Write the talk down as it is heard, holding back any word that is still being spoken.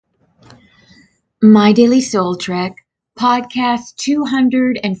My Daily Soul Trek, Podcast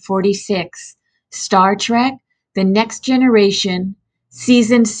 246, Star Trek The Next Generation,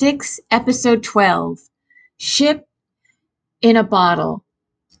 Season 6, Episode 12, Ship in a Bottle.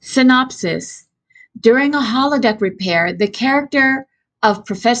 Synopsis. During a holodeck repair, the character of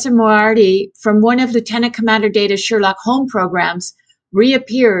Professor Moriarty from one of Lieutenant Commander Data's Sherlock Holmes programs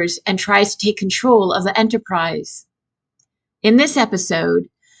reappears and tries to take control of the Enterprise. In this episode,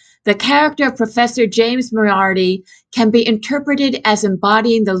 the character of Professor James Moriarty can be interpreted as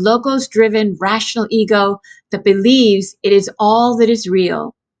embodying the logos-driven rational ego that believes it is all that is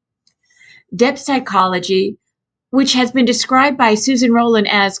real. Depth psychology, which has been described by Susan Rowland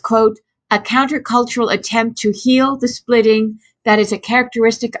as, quote, a countercultural attempt to heal the splitting that is a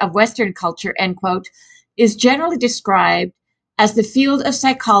characteristic of Western culture, end quote, is generally described as the field of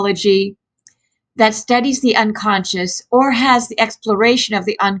psychology that studies the unconscious or has the exploration of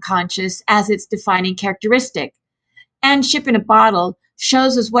the unconscious as its defining characteristic. And Ship in a Bottle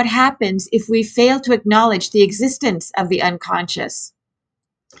shows us what happens if we fail to acknowledge the existence of the unconscious.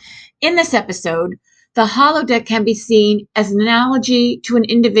 In this episode, the holodeck can be seen as an analogy to an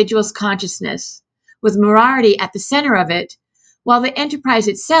individual's consciousness, with Moriarty at the center of it, while the Enterprise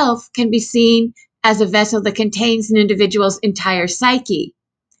itself can be seen as a vessel that contains an individual's entire psyche.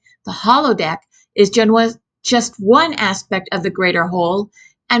 The holodeck is just one aspect of the greater whole,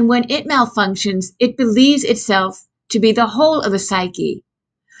 and when it malfunctions, it believes itself to be the whole of the psyche.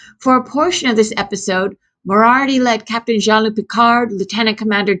 For a portion of this episode, Moriarty led Captain Jean-Luc Picard, Lieutenant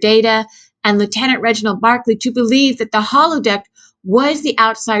Commander Data, and Lieutenant Reginald Barclay to believe that the holodeck was the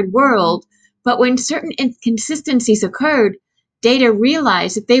outside world, but when certain inconsistencies occurred, Data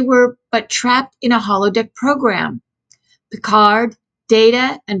realized that they were but trapped in a holodeck program. Picard,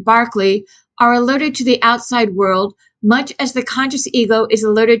 Data, and Barclay are alerted to the outside world, much as the conscious ego is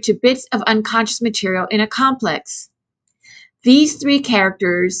alerted to bits of unconscious material in a complex. These three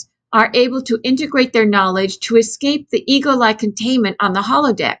characters are able to integrate their knowledge to escape the ego-like containment on the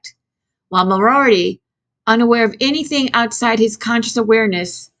holodeck, while Moriarty, unaware of anything outside his conscious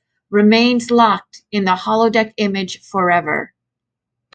awareness, remains locked in the holodeck image forever.